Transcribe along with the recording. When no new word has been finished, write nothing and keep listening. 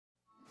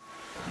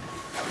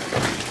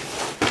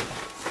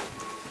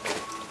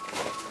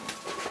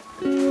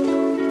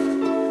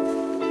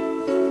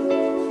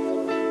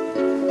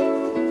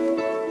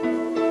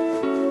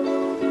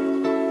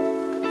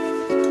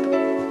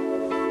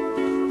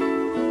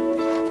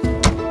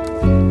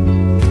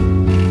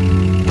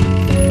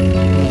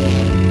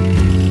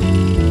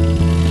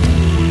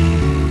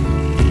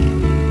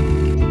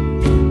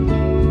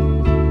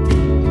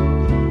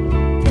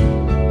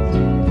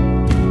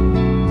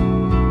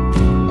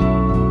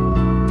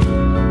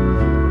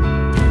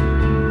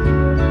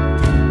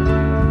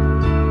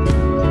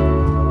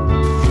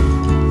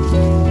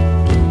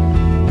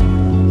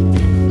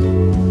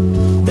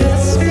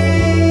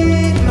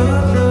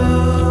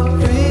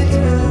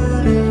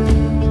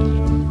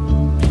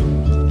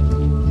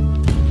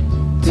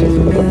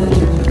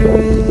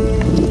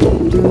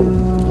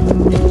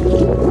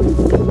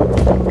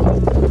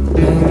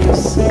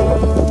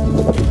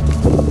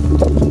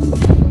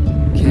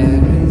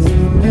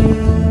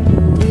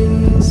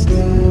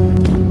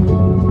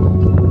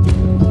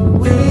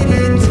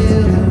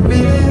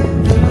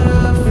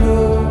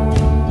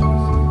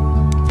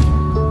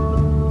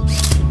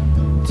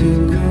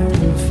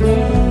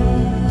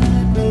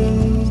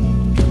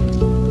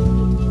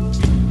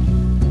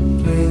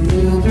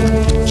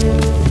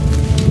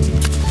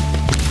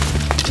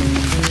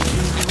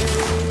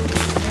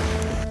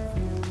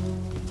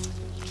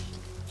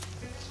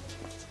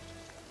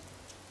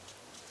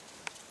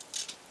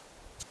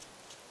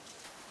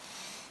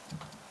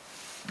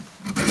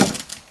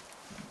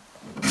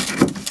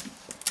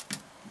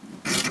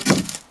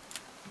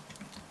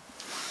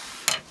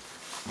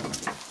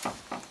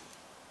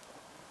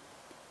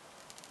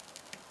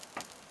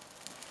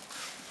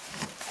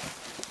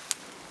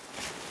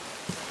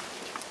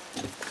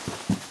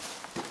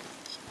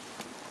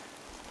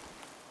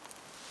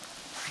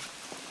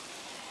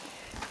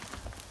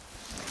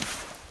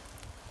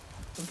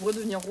On pourrait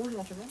devenir rouge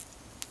éventuellement.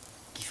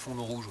 Qui font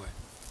le rouge, ouais.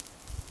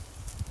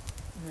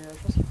 Mais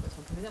je pense qu'il faut être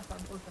un peu vénère quand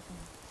même pour le faire fondre.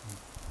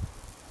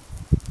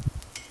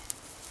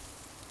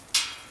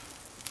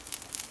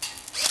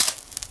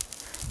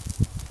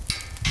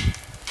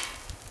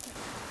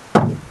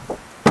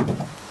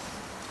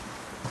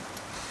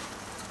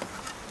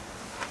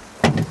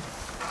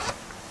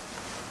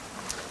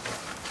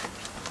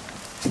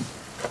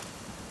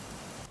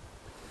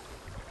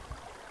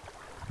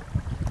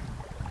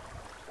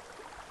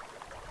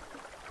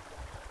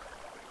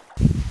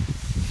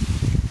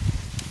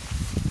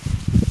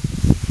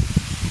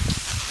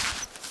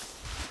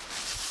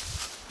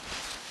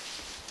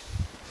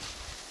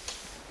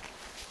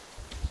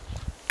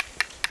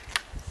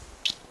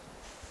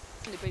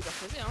 On n'est pas hyper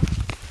creusé, hein.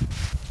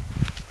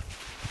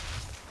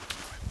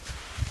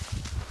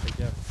 Fais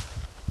gaffe.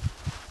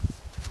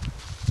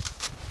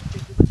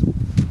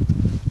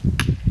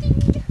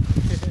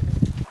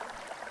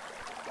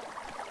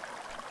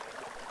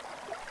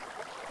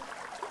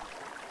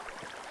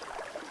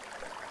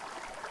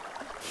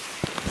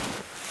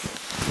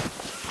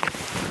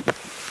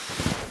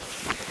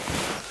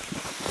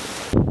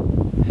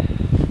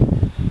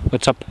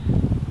 What's up?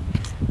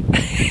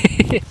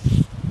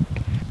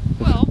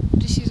 Well,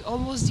 this is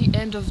almost the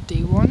end of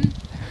day one.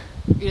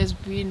 It has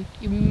been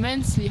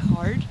immensely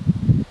hard.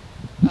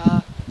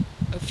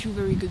 A few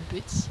very good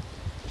bits.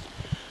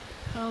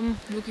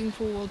 Looking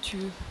forward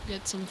to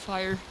get some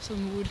fire,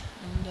 some wood,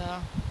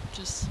 and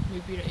just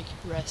maybe like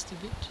rest a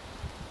bit.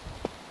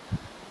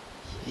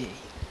 Yay.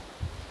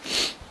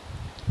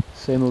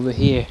 Same over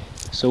here.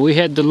 So we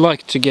had the luck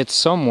to get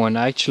someone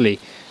actually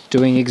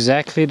doing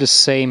exactly the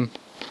same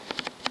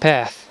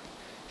path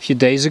a few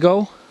days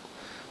ago.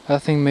 I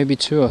think maybe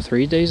 2 or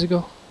 3 days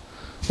ago,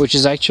 which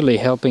is actually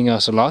helping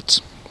us a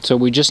lot. So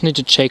we just need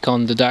to check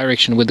on the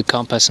direction with the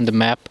compass and the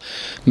map,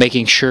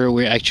 making sure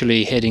we're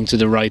actually heading to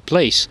the right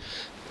place.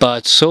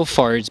 But so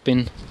far it's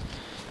been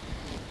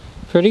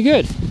pretty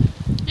good.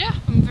 Yeah,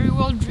 I'm very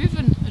well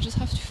driven. I just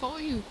have to follow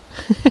you.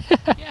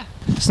 Yeah.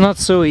 It's not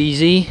so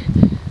easy.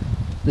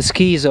 The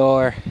skis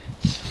are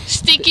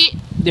Sticky.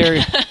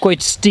 they're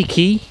quite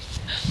sticky.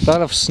 A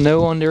lot of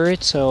snow under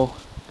it, so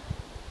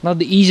not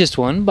the easiest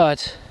one,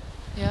 but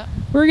Yeah,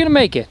 we're gonna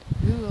make it.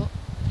 we will.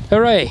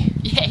 Hooray!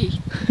 Yay!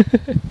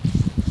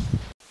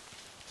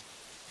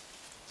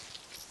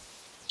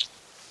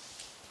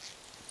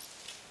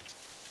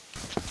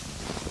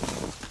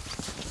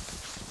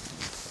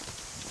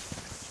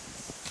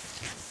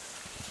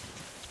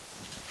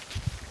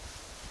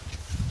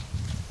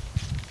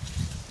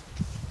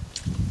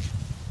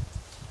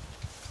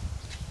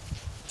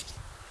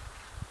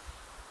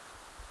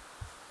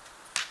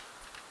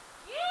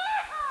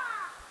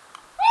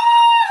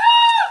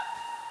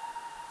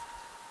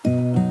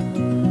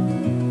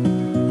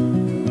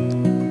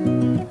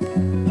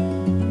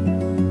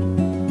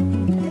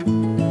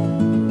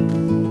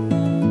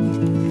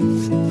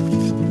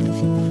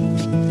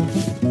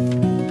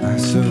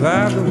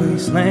 Survive the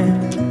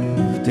wasteland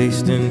of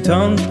tasting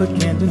tongues but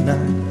can't deny.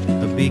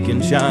 A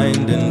beacon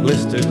shined in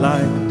blistered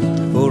light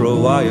for a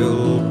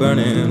while,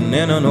 burning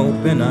in an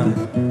open eye.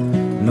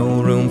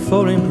 No room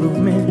for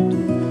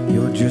improvement.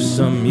 You're just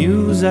some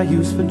muse I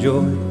use for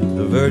joy.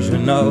 The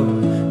version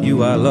of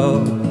you I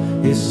love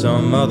is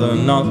some other,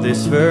 not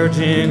this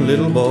virgin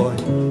little boy.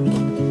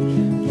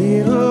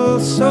 Little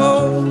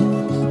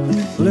souls,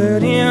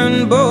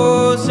 flirting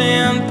bows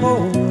and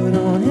poured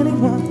on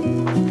anyone.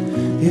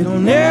 it'll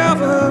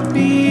never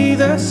be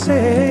the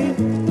same.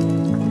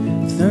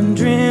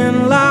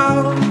 Thundering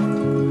loud,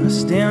 I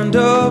stand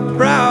up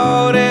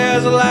proud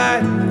as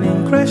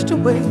lightning crashed to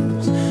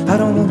waves. I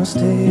don't wanna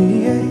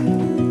stay,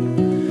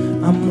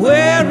 I'm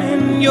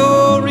wearing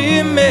your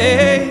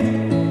remains.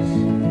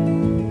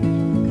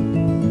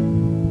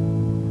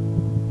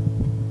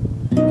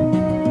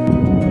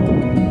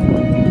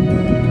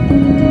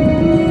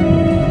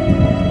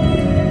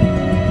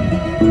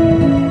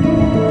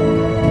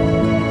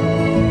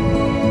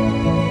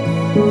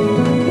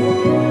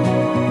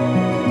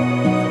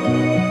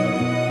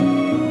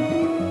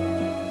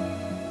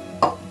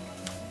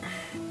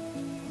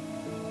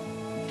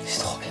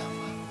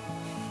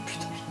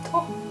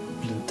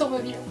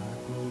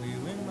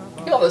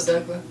 Regarde ça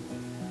quoi.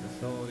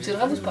 C'est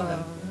vraiment pas grave.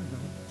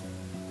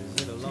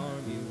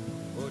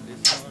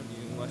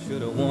 I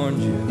should have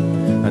warned you.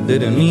 I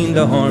didn't mean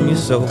to harm you,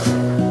 so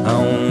I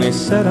only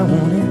said I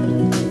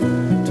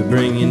wanted to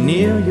bring you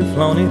near. You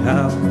flown it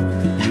out.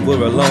 You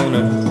were a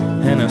loner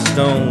and a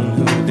stone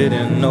who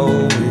didn't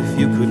know if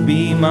you could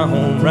be my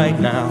home right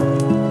now.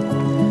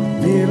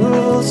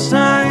 Little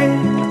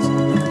signs,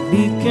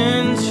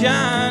 beacons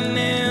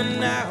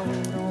shining out.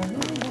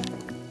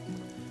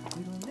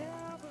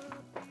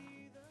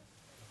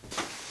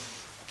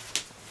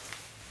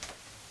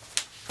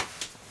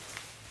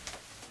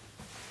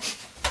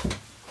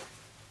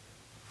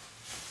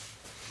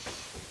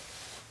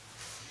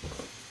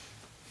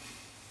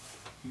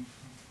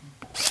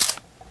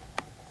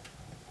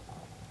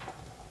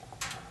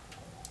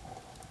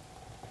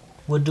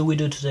 What do we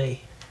do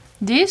today?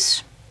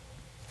 This,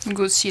 we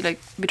go see like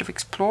a bit of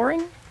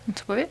exploring on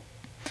top of it.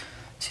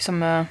 See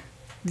some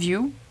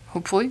view,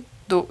 hopefully.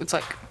 Though it's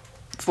like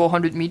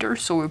 400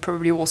 meters, so we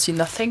probably will see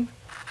nothing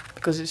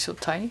because it's so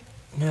tiny.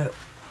 Yeah.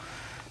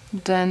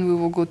 Then we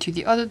will go to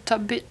the other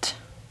top bit,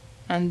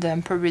 and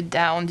then probably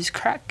down this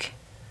crack,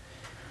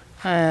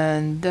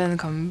 and then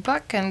come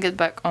back and get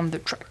back on the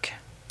track.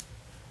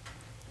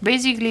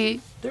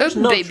 Basically, There's a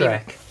no baby.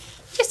 track.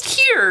 Just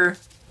here.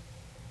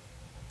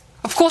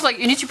 Of course, like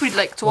you need to put it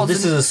like Well, towards.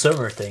 this is a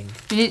summer thing.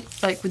 You need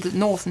like with the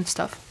north and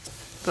stuff,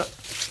 but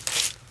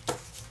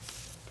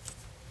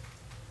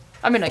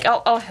I mean like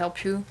I'll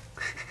help you.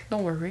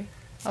 Don't worry,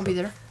 I'll be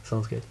there.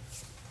 Sounds good.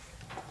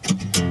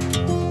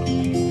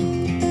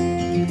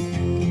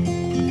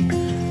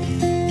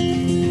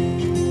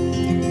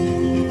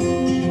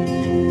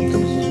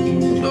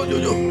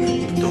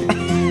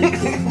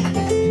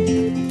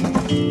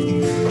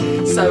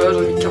 Ça va,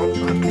 j'en ai 40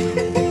 minutes.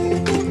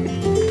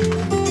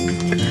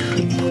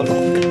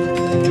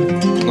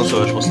 Non, ça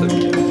va, je pense que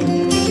c'est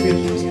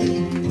bon.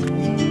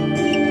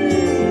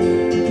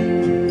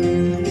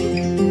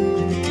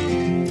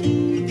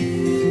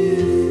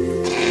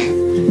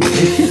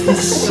 If the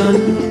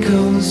sun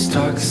goes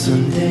dark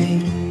someday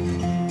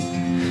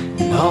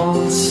and all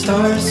the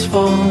stars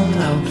fall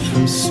out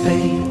from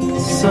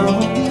space,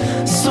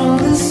 so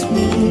this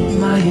me,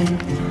 my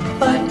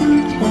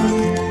enlightened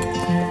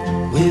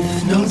one,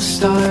 with no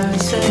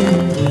stars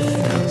and with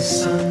no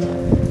sun.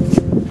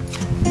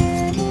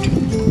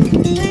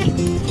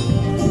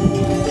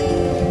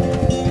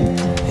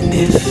 And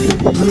if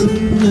the blue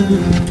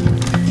moon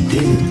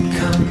didn't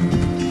come,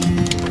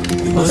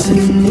 it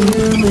wasn't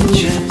you and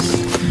just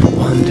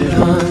wandered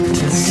on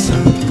to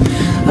some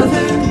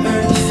other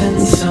earth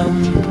and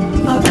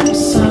some other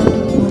sun,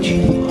 would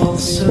you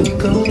also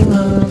go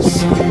love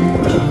some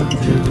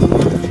other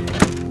one?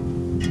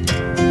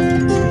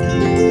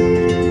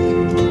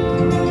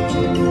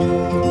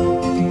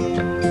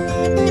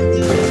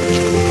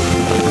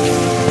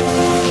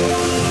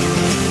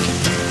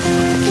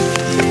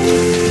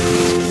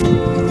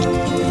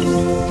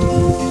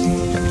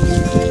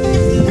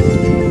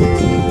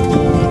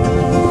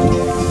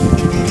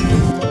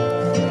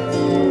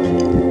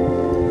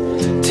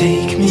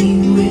 Take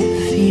me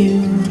with you,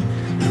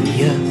 oh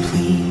yeah,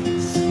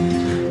 please.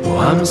 Oh,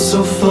 I'm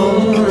so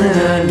full and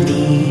I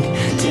need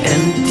to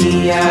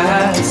empty.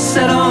 I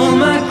set all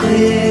my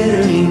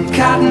glittering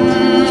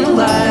cotton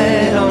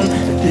light on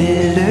the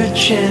bitter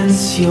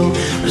chance you'll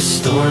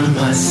restore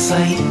my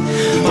sight.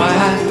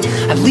 Why,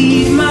 I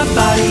leave my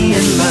body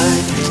and my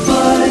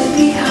blood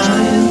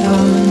behind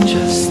on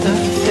just the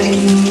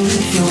fate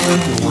if you're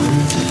the one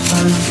to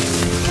find.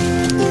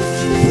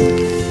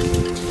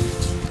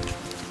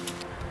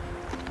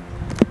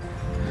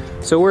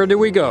 So where do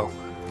we go?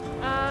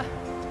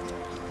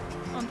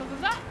 On top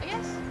of that, I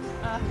guess.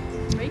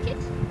 Make it.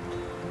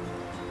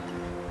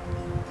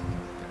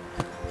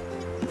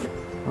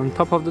 On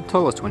top of the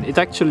tallest one. It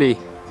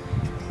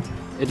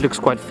looks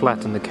quite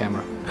flat on the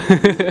camera.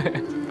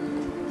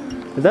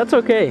 But that's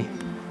okay.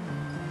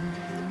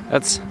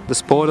 That's the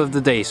sport of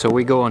the day. So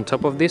we go on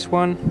top of this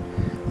one,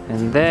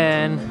 and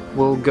then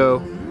we'll go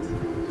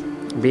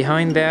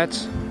behind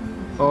that,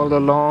 all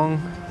along,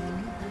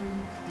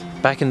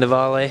 back in the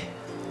valley,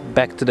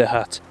 back to the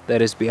hut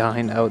that is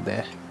behind out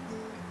there.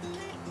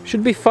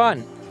 Should be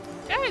fun.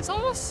 Yeah, it's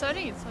almost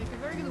sunny. It's like a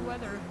very good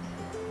weather.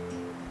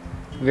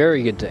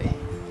 Very good day.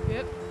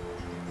 Yep.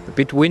 A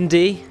bit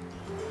windy,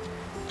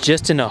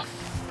 just enough.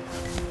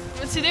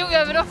 today we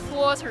have enough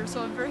water,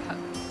 so I'm very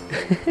happy.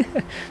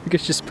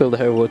 Because you spilled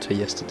her water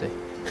yesterday.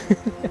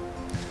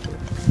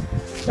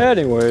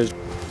 Anyways,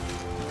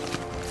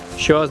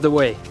 show us the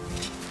way.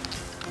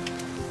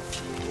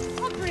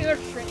 I'm pretty much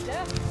straight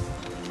there.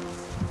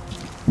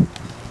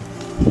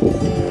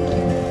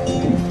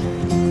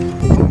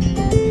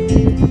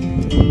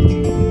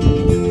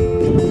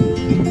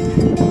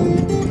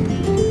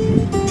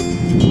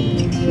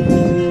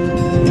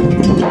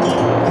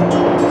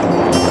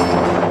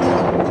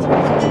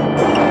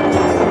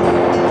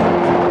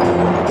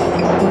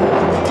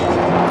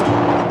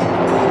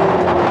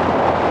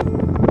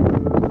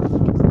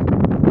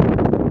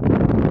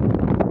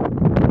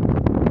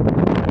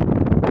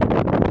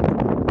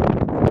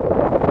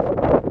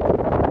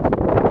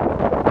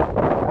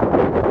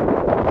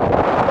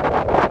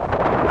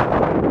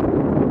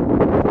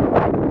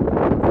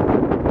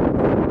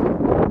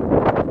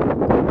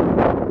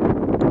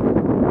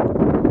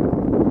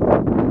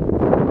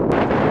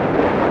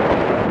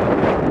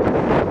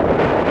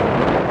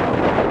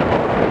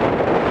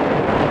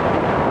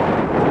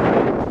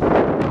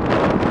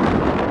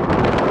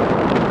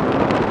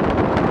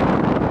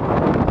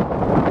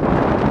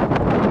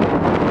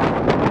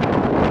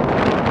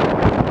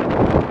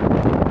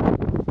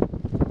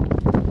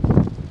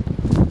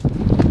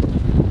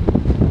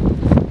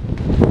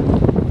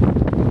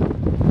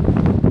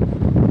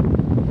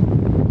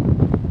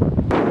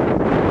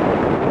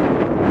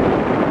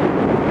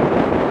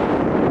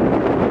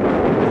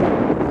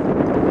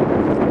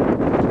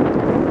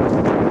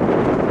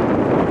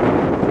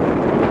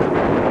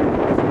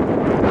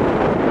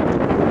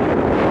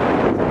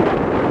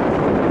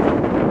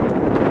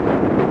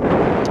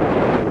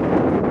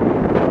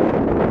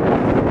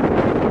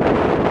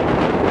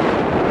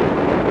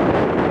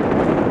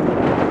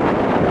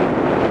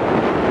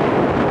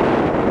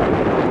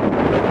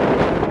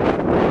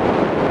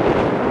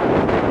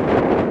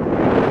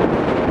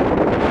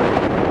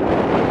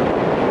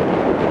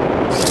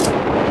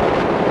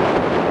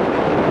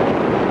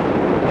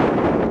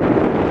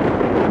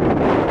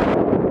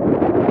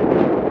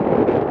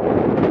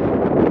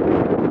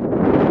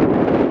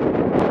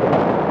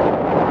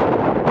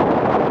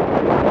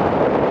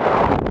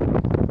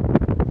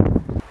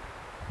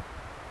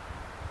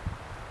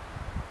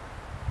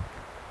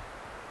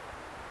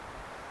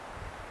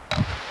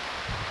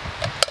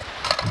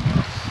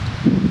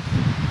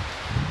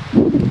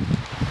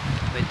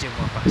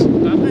 Mettez-moi pas,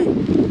 c'est pas vrai.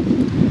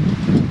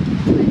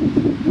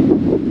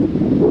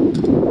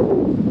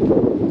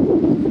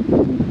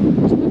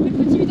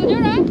 Petit vidéo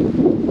là.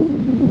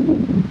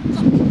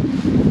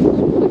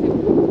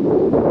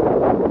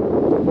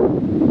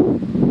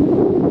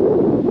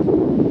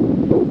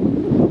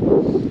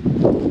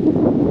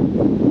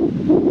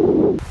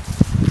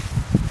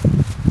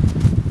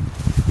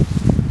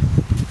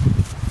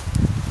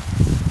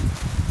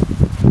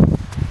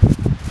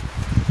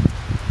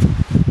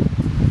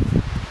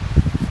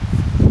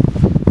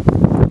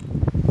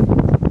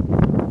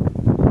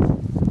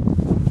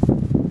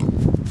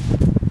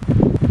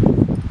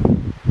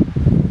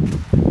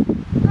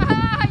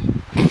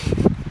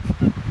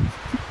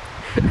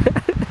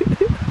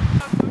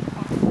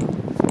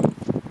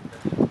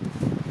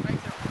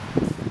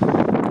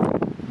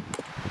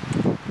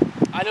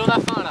 Allez, on a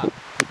faim là.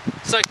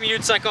 5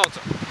 minutes 50.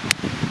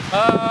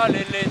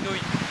 Allez les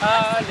nouilles.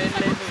 Allez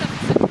les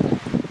nouilles.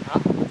 Hein?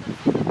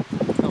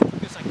 Non,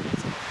 que 5 minutes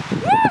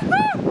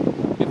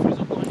 50. Il faut les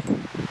encourager.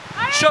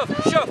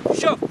 Chauffe, chauffe,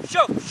 chauffe,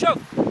 chauffe, chauffe.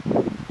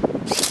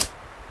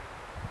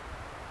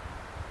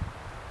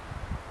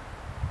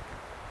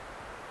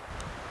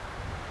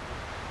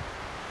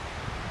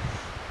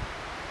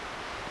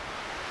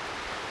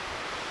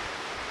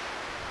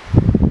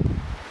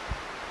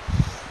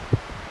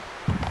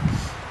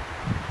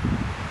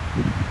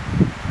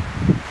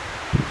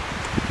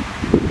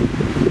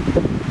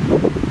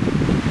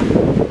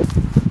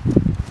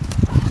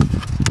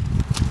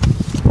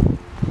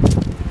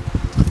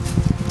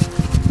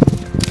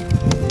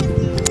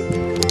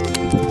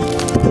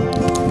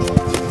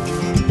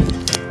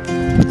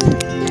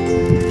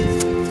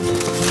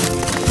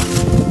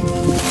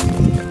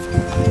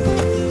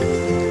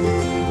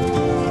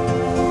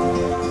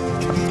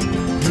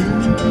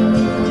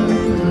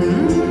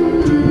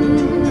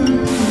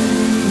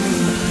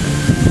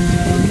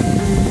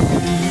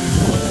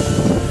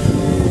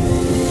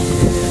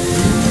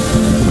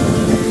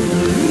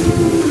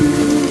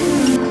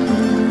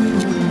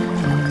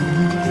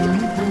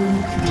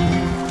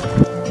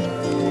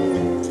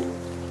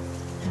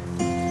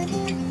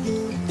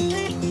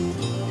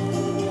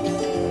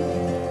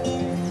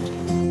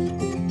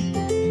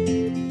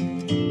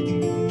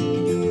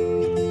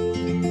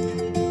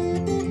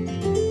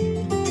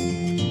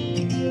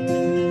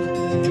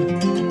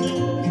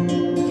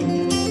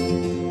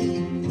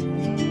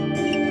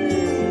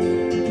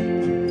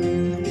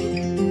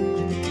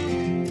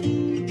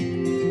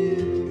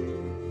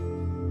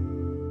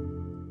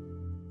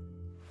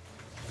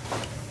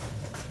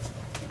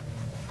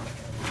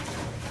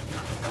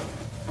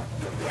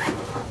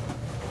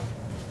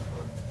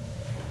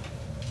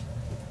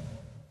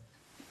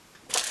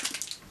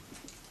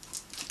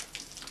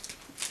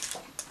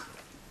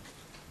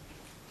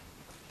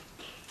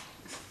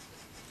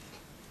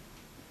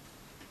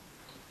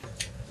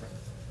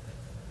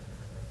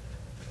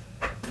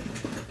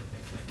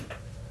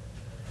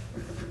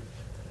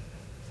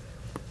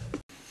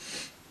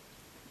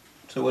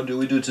 So what do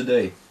we do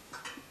today?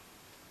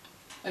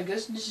 I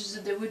guess this is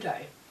the day we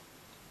die.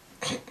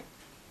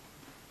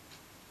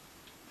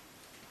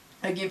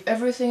 I give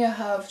everything I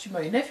have to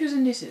my nephews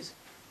and nieces.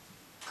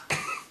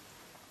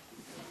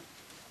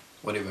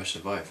 What if I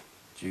survive?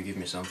 Do you give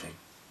me something?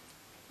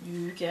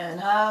 You can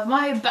have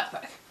my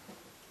backpack.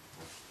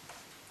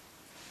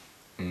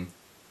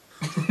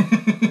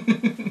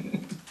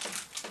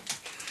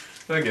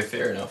 Okay,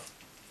 fair enough.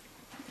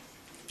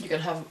 You can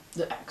have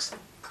the axe.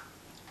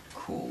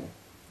 Cool.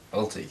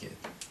 I'll take it.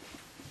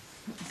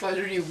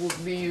 Finally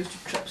would be used to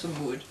chop some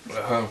wood.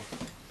 Uh-huh.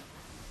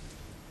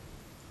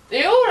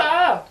 Et oh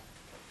là!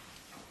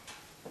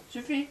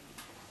 Suffit.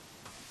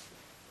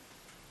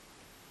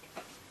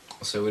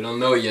 So we don't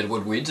know yet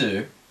what we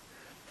do.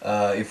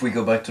 If we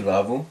go back to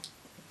Ravo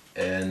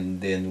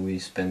and then we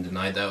spend the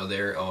night out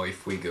there, or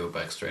if we go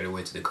back straight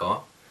away to the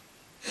car.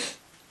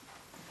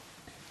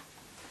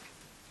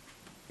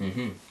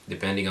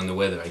 Depending on the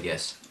weather, I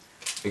guess.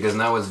 Because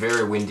now it's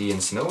very windy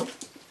and snowy.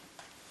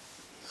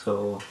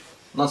 So,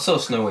 not so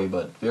snowy,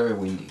 but very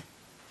windy.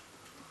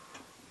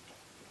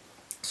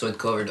 So it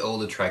covered all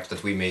the tracks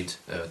that we made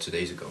 2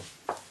 days ago.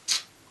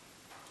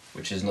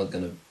 Which is not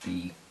gonna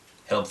be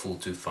helpful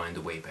to find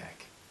the way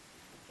back.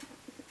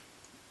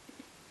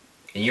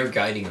 And you're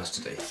guiding us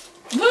today.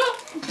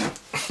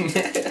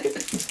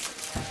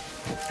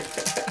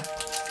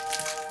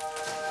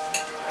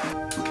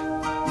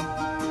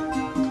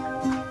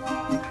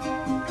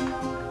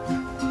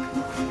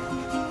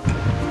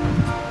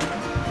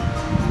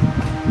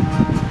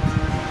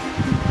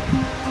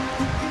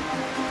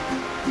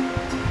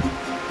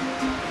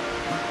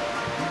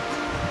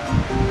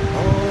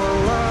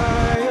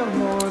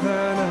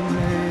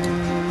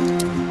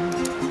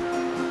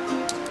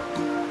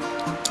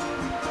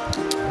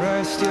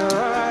 Rest your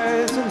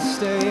eyes and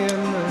stay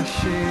in the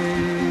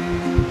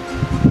shade.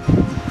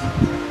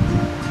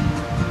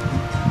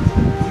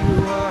 You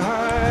are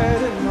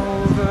hiding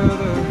over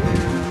the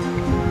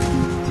hill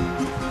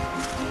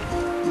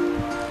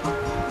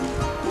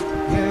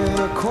in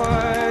a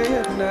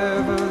quiet,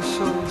 never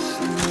so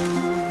still.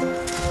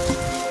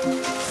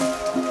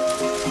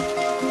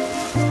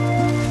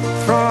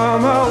 From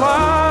a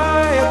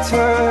light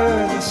to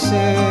the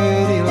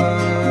city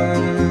lights,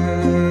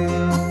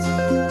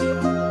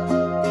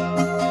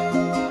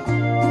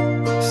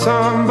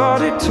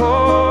 somebody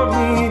told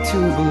me to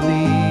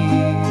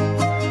believe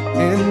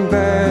in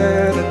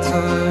better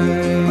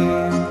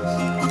times.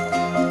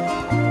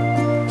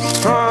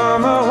 From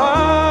a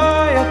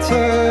wire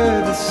to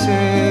the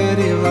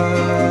city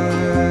lights,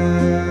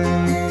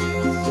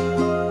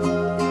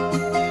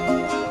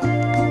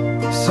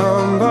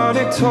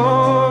 somebody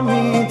told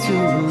me to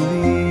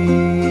believe,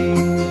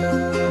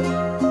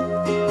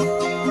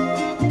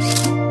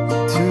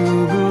 to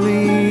believe.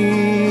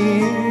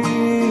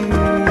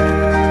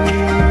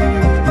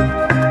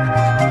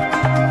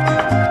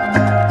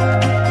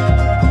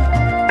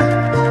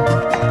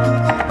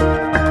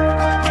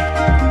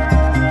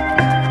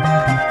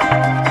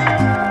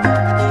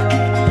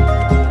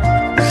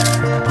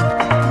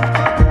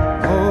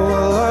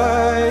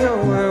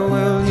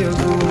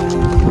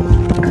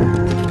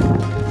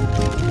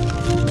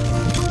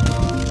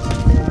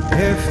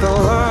 If the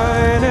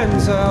line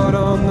ends out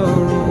on the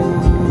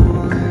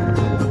road,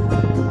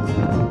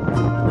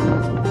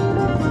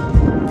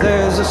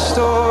 there's a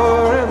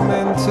story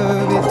meant to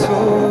be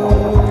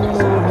told,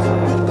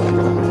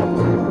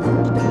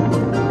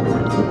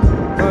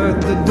 but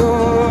the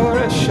door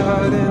is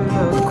shut in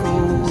the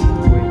cold.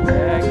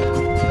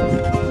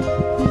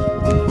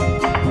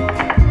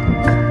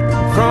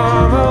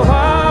 From a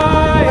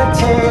wire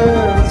to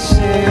the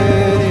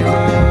city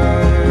lights,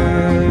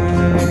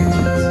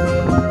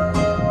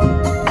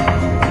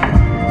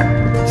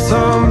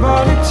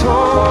 somebody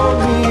told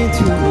me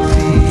to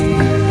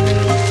believe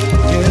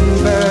in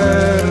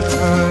better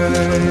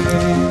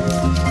times.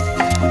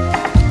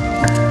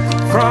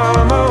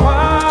 From a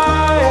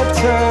wire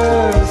to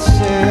the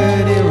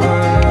city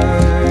lights,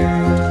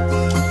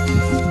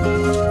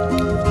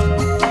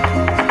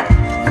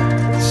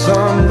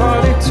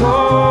 somebody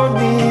told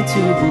me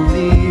to believe.